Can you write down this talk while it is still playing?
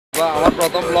করবা। আমার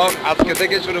প্রথম ব্লগ আজকে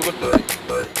থেকে শুরু করতেছি,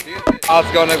 ঠিক আছে?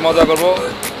 আজকে অনেক মজা করব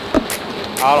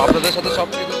আর আপনাদের সাথে সব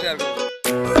কিছু শেয়ার করব।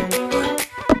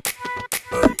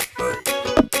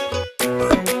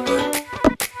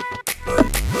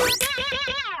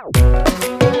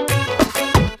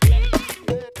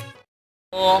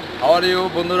 হাউ আর ইউ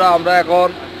বন্ধুরা, আমরা এখন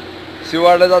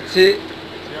সিওয়ার্ডে যাচ্ছি।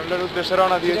 উদ্দেশ্যে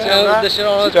রওনা দিয়েছি।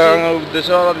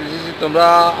 তোমরা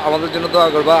আমাদের জন্য দোয়া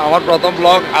করবা। আমার প্রথম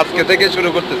ব্লগ আজকে থেকে শুরু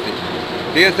করতেছি,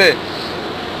 ঠিক আছে?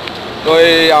 তো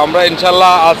আমরা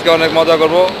ইনশাল্লাহ আজকে অনেক মজা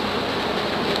করব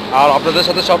আর আপনাদের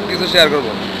সাথে সব কিছু শেয়ার করব।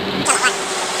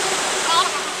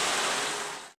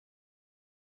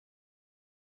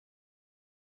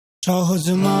 সহজ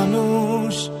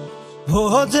মানুষ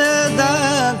ভোজে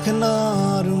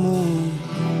দেখনার মন,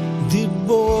 দিব্য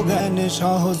জ্ঞানে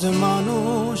সহজ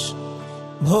মানুষ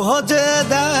ভোজে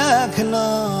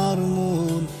দেখনার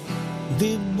মন,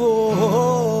 দিব্য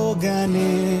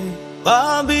জ্ঞানে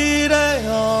পাবিরে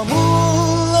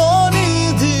অমূল্য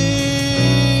নিধি,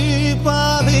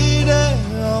 পাবিরে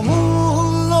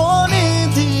অমূল্য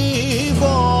নিধি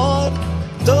বর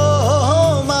তো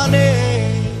মানে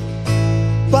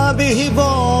পাবি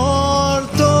বর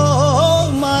তো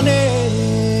মানে।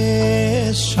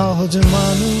 সহজ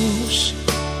মানুষ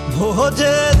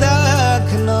ভোজে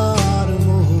দেখনার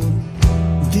মোহন,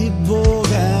 দিব্য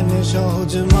জ্ঞানে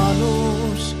সহজ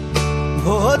মানুষ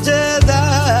ভোজে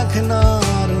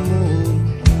দেখনার মোহন,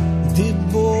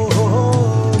 দিব্য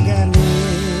জ্ঞানে।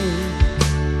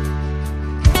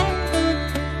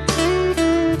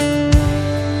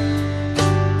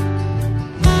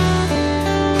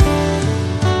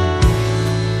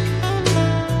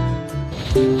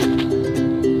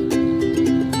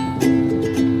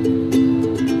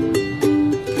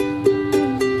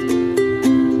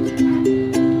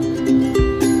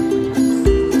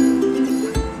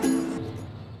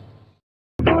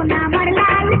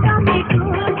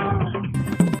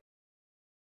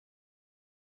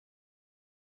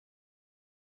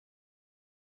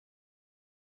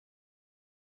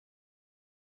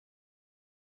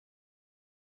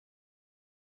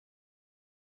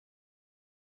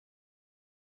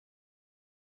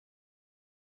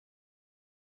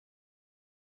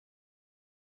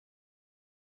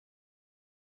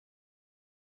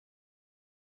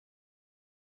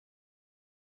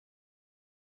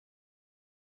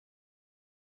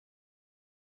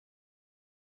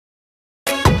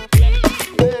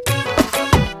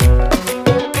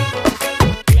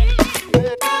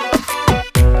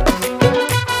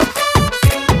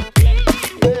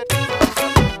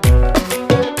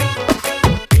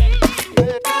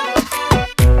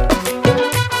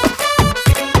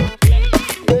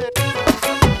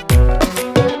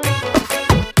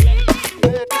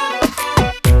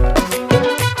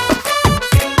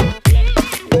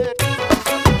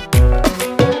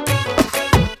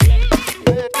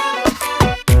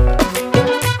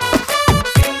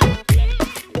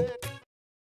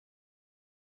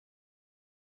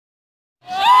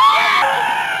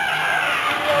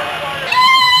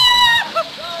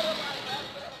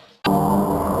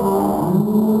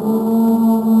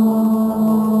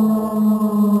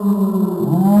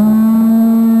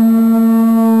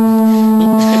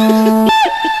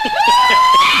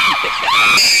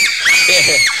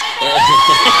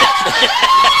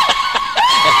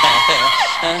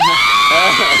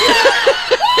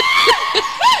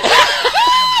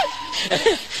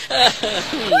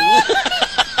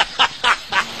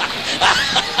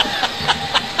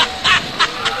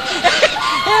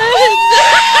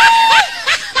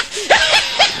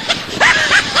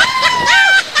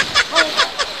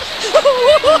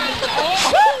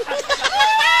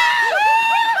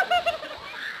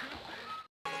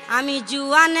 আমি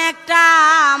জুয়ান একটা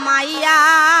মাইয়া,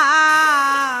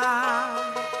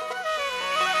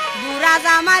 বুড়া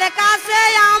জামার কাছে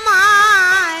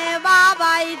আমায়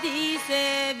বাবাই দিছে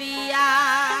বিয়া।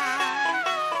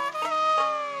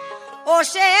 ও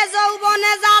সে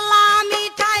যৌবনে জ্বালা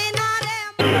মিঠাই না রে।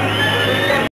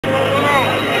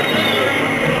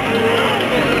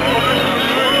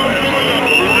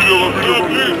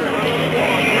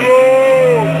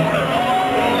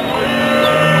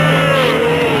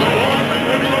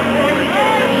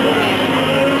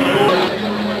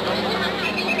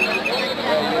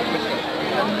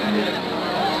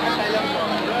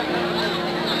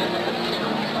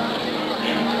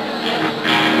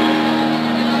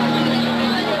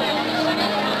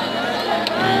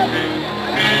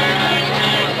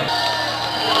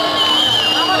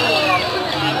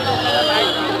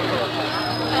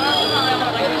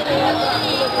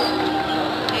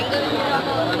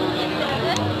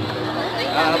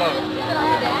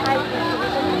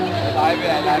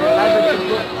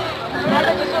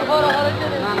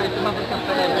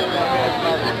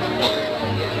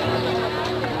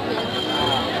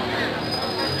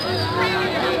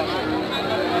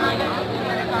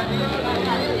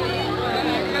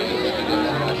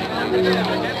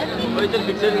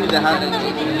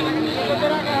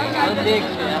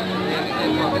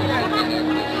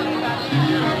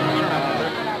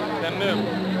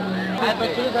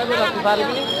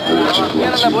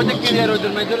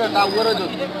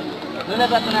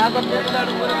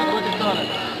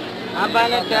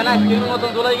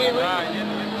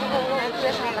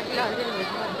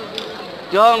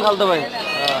 খালতো ভাই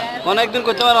অনেকদিন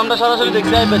করতে পারো আমরা সরাসরি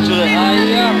দেখছি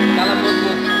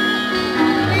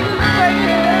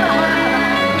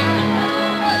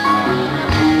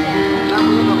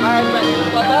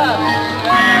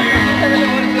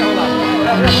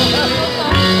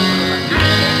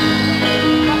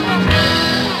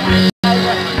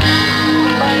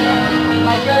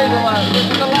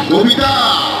কবিতা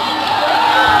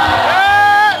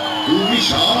তুমি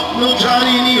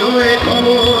স্বপ্নচারিণী হয়ে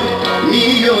খবর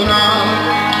নিও না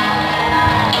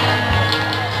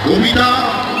কবিতা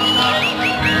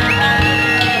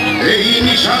এই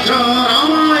নিশাচর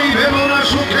আমায় ভেবো না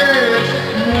সুখের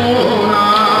মোহনা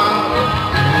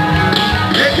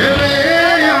দেখবে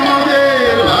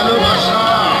আমাদের ভালোবাসা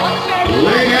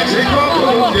হয়ে গেছে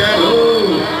কখন গেল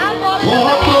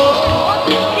কত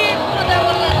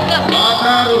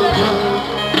পাতার ওজন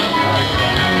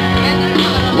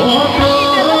কত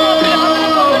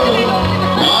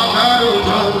পাতার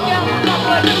ওজন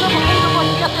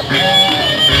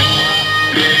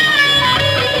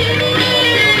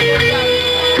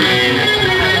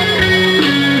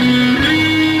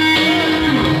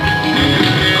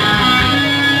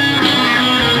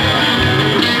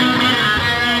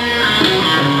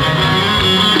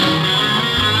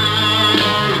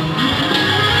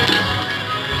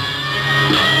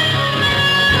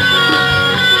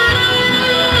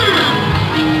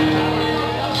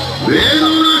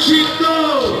বেদনা সিদ্ধ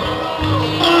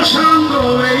অসাঙ্গ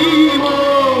এই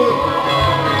মন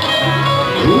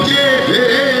খুঁজে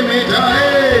ফেরে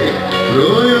মেটায়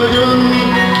প্রয়োজন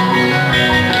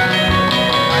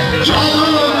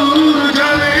যতদূর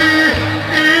জানে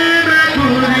এ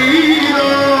ব্যাকুল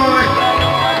হৃদয়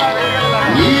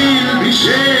নীল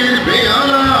বিষের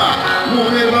বেহালা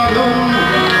মনের বাঁধন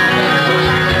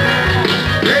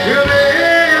দেখবে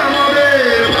আমাদের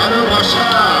ভালোবাসা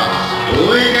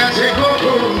হয়ে গেছে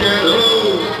কখন গেল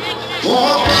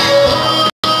কত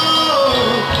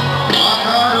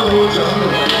পাতার ওজন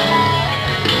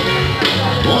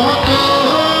কত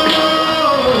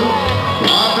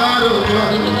পাতার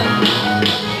ওজন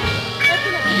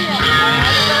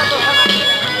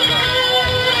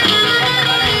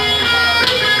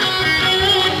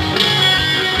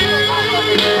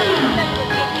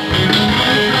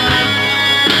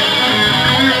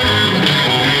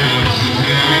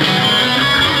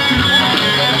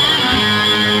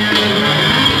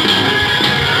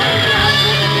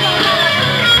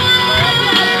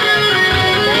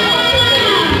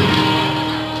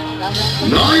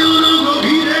নয়ন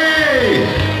গভীরে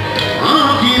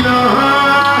আঁকি না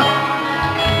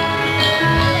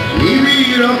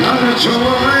নিবিড়তার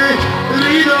ছোঁয়ায়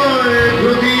হৃদয়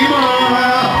প্রতিমা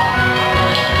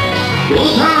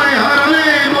কোথায় হারালে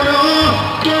বলো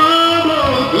পাবো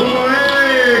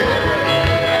তোমায়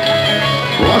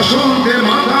বসন্তের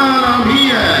মাথা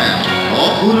নামিয়ে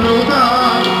অপূর্ণতা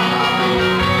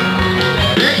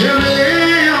দেখলে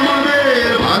আমাদের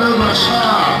ভালোবাসা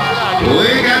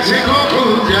হয়ে গেছে কখন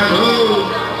যেন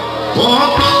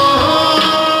কত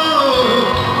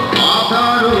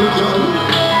পাতার ওজন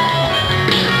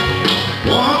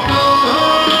কত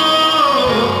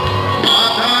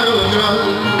পাতার ওজন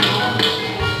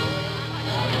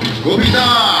কবিতা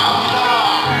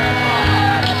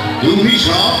তুমি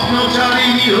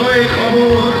স্বপ্নচারিণী হয়ে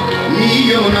খবর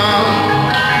নিও না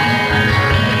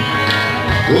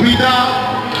কবিতা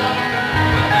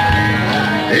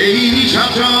এই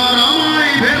নিশাচর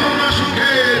আমায় ভেবো না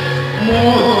সুখের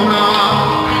মোহ